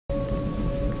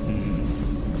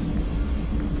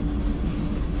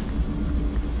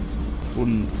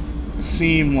Wouldn't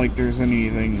seem like there's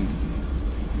anything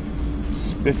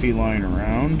spiffy lying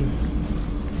around.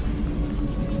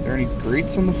 Are there any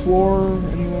grates on the floor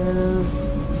anywhere?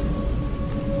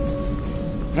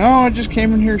 No, I just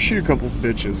came in here to shoot a couple of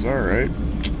bitches. Alright.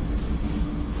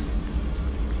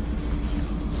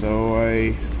 So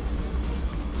I...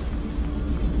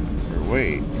 Or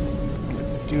wait.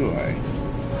 Or do I?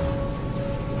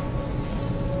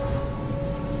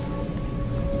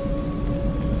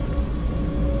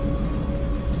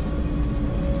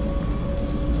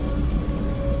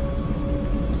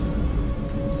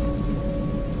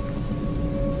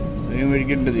 Any way to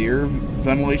get into the air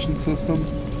ventilation system?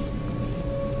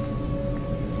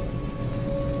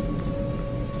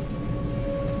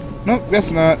 Nope,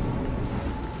 guess not.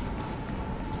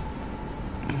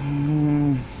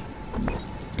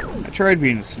 I tried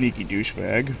being a sneaky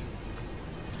douchebag.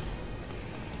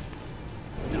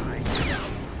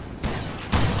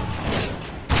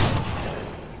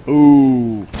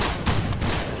 Ooh.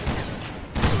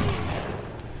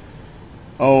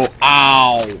 Oh,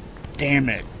 ow. Damn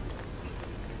it.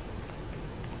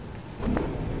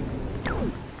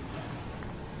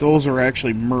 Those are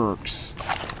actually mercs.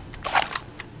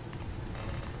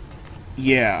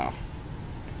 Yeah.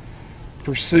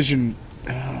 Precision...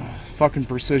 fucking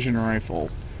precision rifle.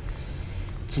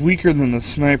 It's weaker than the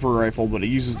sniper rifle, but it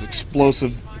uses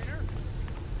explosive...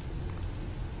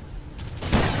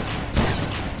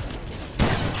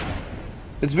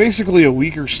 It's basically a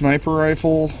weaker sniper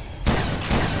rifle.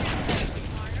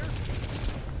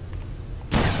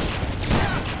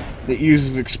 That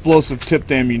uses explosive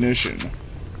tipped ammunition.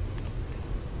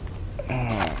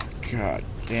 Oh, god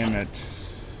damn it.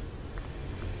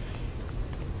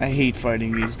 I hate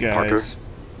fighting these guys. Parker,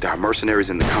 there are mercenaries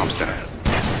in the comm center.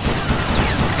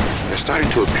 They're starting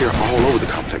to appear all over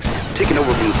the complex, taking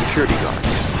over from the security guards.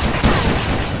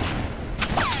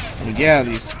 Well, yeah,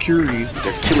 these securities...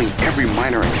 They're killing every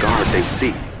miner and guard they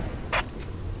see.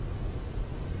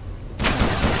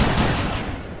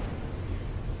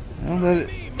 Well, that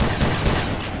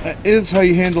is how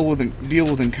you deal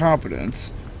with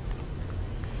incompetence.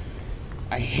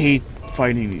 I hate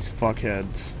fighting these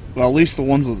fuckheads. Well, at least the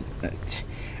ones with...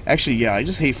 Actually, yeah, I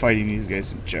just hate fighting these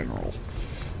guys in general.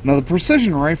 Now, the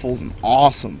precision rifle's an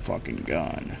awesome fucking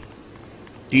gun.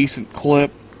 Decent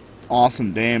clip,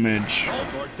 awesome damage.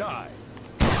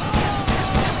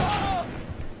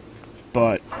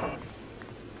 But...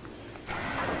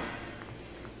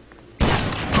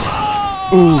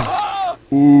 Ooh.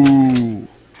 Ooh.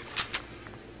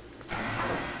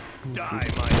 Die,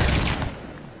 miner.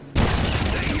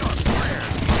 Say your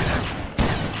prayers, miner.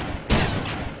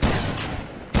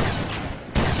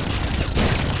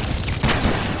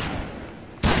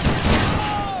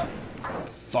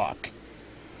 Fuck.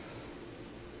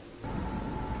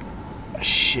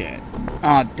 Shit.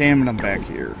 Ah, damn it, I'm back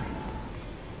here.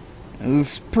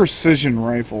 These precision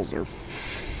rifles are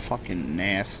fucking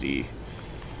nasty.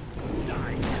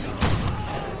 Die,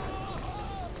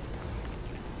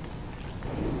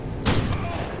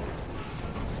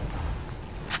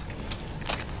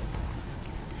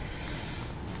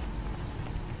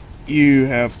 You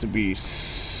have to be so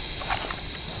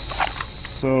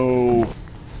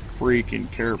freaking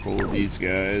careful with these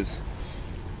guys.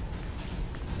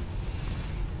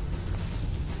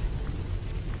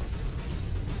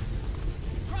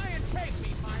 Try and take me,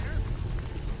 miner.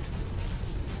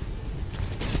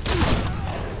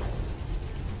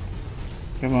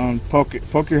 Come on,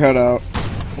 poke your head out.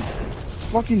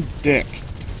 Fucking dick.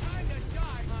 Time to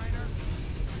die, miner.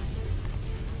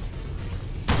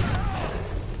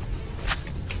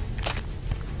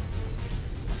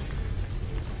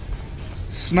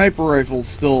 Sniper rifle's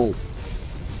still...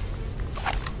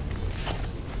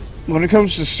 When it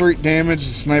comes to straight damage,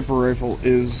 the sniper rifle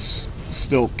is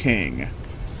still king.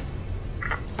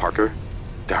 Parker,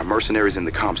 there are mercenaries in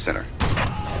the comm center.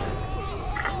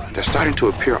 They're starting to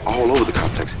appear all over the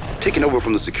complex, taking over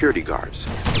from the security guards.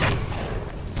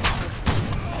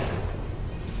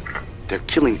 They're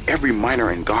killing every miner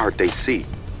and guard they see.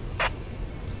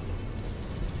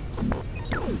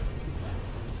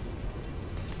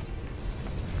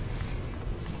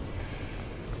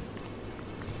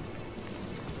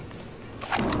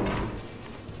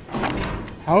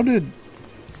 How did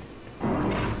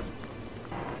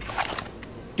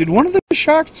one of the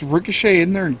shots ricochet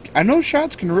in there? I know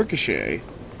shots can ricochet,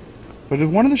 but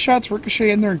did one of the shots ricochet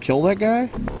in there and kill that guy?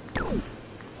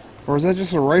 Or is that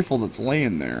just a rifle that's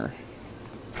laying there?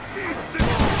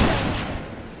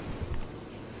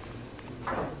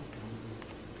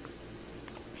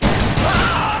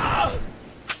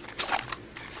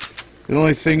 The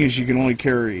only thing is you can only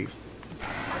carry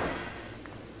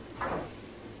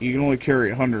You can only carry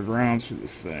 100 rounds for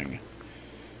this thing.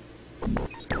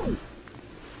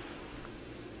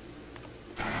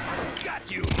 Got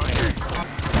you, Miner.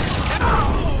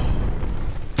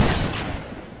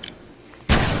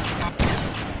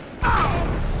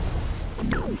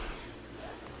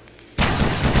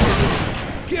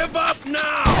 Give up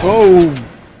now! Oh!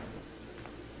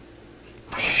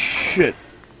 Shit.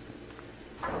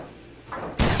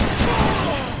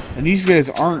 And these guys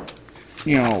aren't,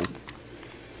 you know...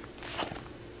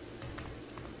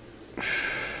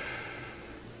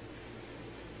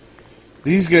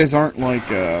 These guys aren't like,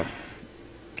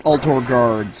 Altor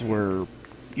guards where,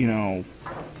 you know,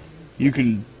 you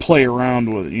can play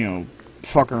around with, you know,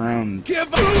 fuck around.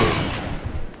 Give up!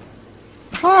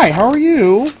 Hi, how are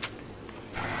you?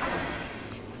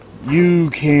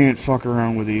 You can't fuck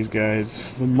around with these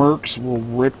guys. The mercs will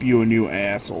rip you a new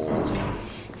asshole.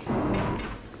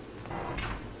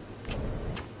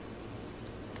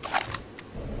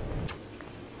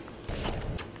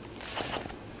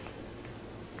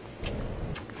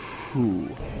 Whew.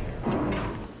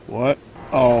 What?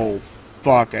 Oh,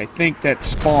 fuck. I think that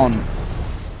spawned...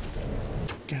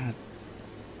 God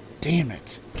damn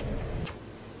it.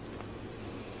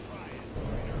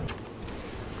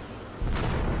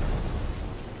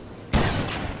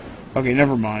 Okay,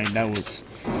 never mind. That was...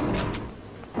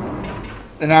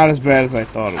 not as bad as I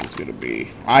thought it was gonna be.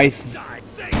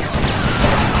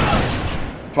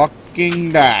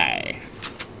 Fucking die.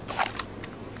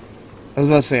 I was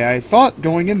about to say, I thought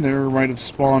going in there might have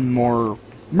spawned more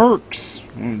mercs.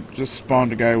 And just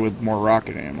spawned a guy with more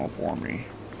rocket ammo for me.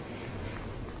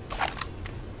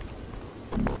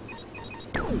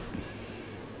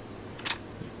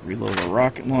 Reload a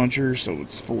rocket launcher so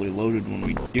it's fully loaded when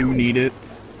we do need it.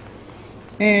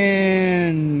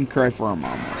 And cry for our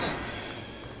mamas.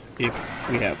 If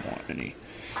we have one, any.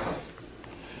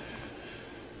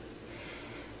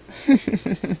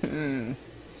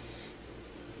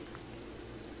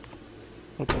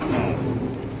 What the hell?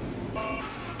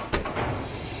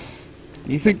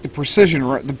 You think the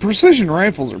precision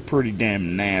rifles are pretty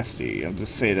damn nasty? I'll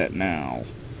just say that now.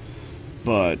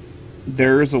 But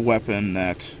there is a weapon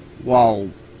that, while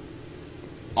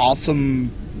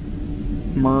awesome,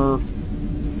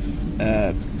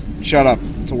 shut up.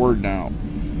 It's a word now.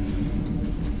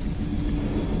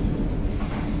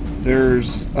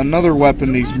 There's another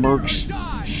weapon these mercs...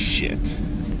 Shit.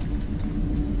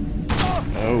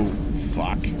 Oh,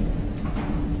 fuck.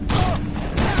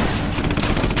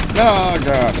 Oh,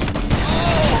 God.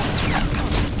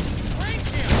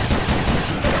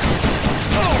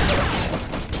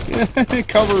 Yeah,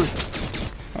 cover.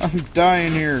 I'm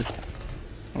dying here.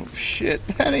 Oh, shit.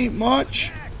 That ain't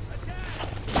much.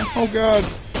 Oh, God.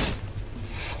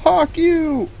 Fuck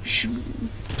you.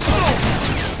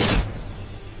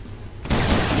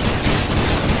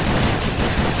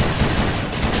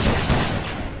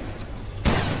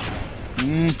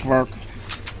 Fuck.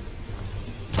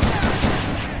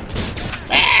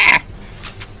 Ah!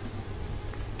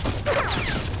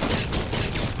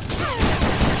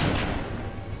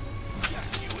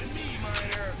 Just you and me,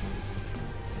 Miner.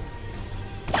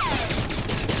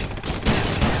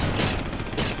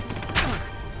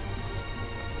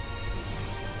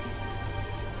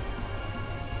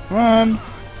 Come on.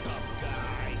 Tough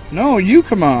guy. No, you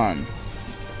come on.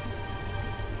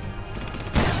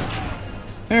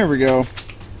 There we go.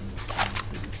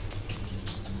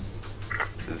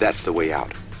 That's the way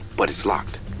out, but it's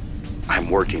locked.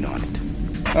 I'm working on it.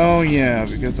 Oh yeah,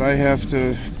 because I have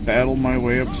to battle my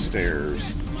way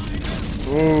upstairs.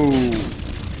 Oh.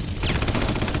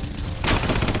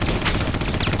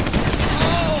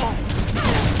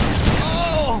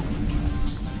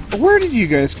 Where did you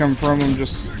guys come from? I'm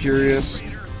just curious.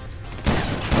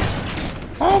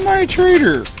 How am I a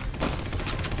traitor?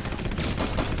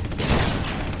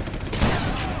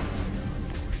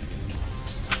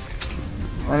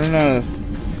 Running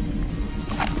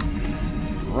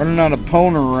out of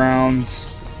Poner rounds.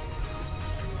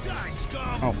 Die,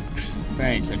 scum. Oh,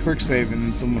 thanks. I quick saved and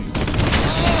then someone.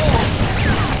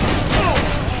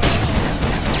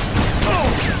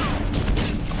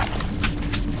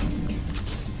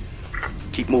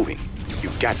 Keep moving.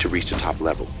 You've got to reach the top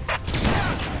level.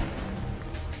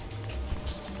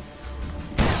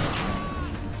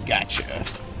 Gotcha.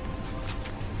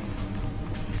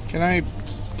 Can I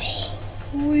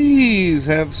please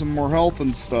have some more health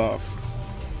and stuff?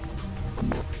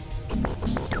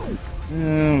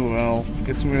 Oh well,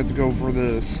 guess we have to go for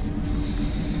this.